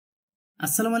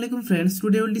Assalamu alaikum friends,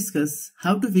 today we'll discuss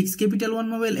how to fix Capital One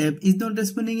mobile app is not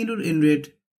responding in your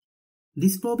Android.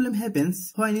 This problem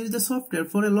happens when you use the software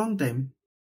for a long time.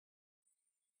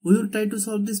 We will try to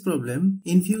solve this problem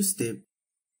in few steps.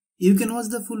 You can watch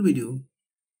the full video.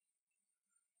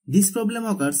 This problem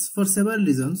occurs for several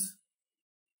reasons.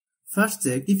 First,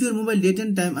 check if your mobile date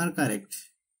and time are correct.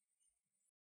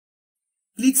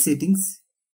 Click Settings.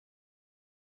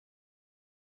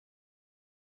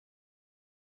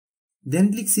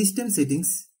 Then click System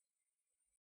Settings.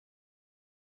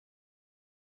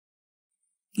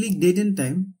 Click Date and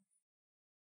Time.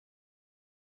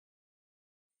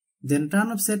 Then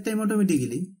turn off Set Time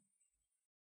automatically.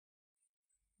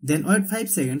 Then wait 5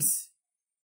 seconds.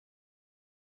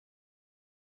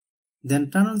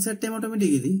 Then turn on Set Time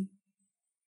automatically.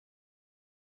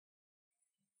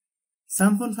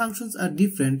 Some phone functions are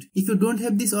different. If you don't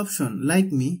have this option,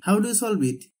 like me, how do you solve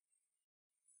it?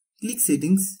 Click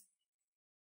Settings.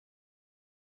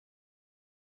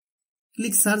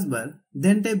 Click Search bar,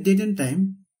 then type Date and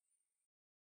Time.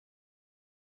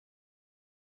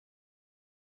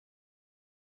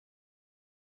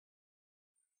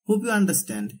 Hope you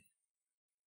understand.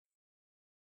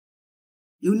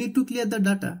 You need to clear the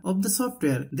data of the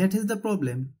software that has the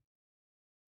problem.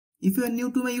 If you are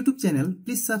new to my YouTube channel,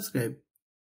 please subscribe.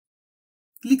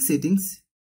 Click Settings.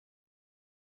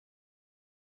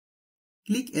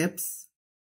 Click Apps.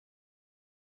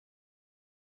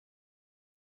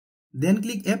 Then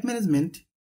click App Management.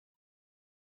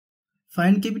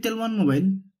 Find Capital One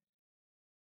Mobile.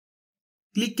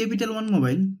 Click Capital One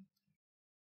Mobile.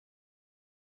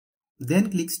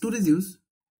 Then click Storage Use.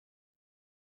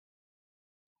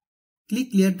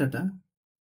 Click Clear Data.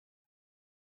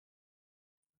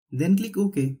 Then click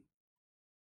OK.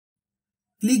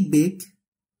 Click Back.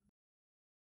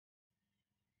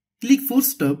 Click Force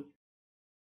Stop.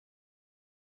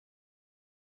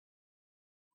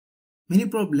 Many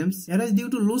problems arise due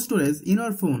to low storage in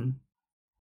our phone.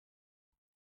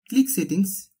 Click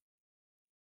Settings.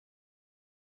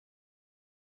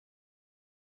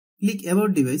 Click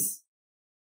About Device.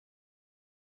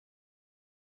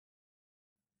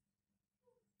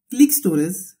 Click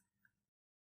Storage.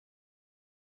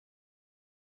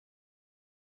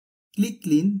 Click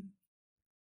Clean.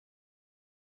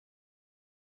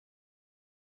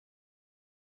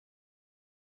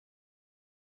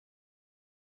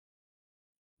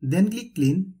 Then click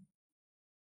Clean.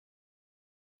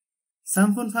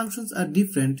 Some phone functions are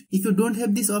different. If you don't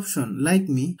have this option, like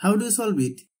me, how do you solve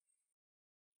it?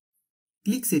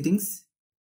 Click Settings.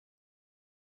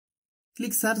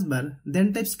 Click Search bar,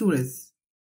 then type Storage.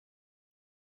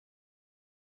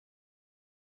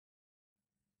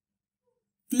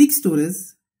 Click Storage.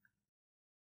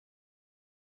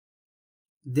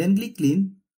 Then click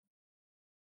Clean.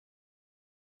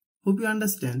 Hope you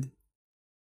understand.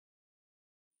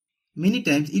 Many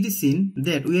times it is seen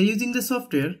that we are using the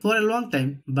software for a long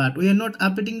time, but we are not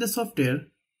updating the software.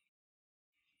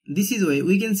 This is why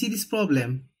we can see this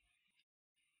problem.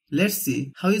 Let's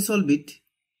see how you solve it.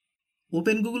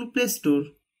 Open Google Play Store.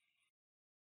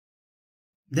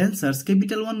 Then search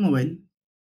Capital One Mobile.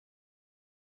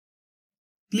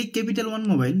 Click Capital One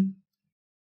Mobile.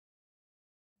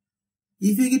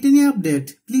 If you get any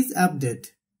update, please update.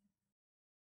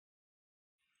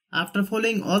 After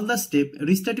following all the steps,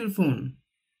 restart your phone.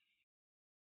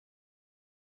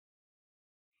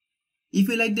 If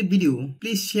you like the video,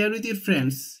 please share with your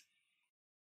friends.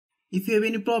 If you have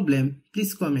any problem,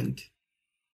 please comment.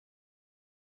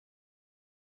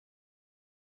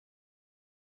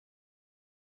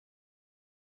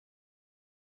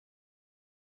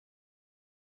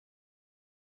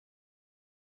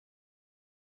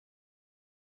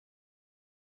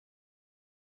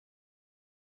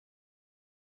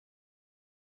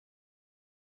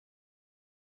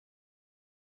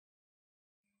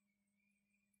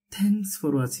 Thanks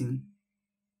for watching.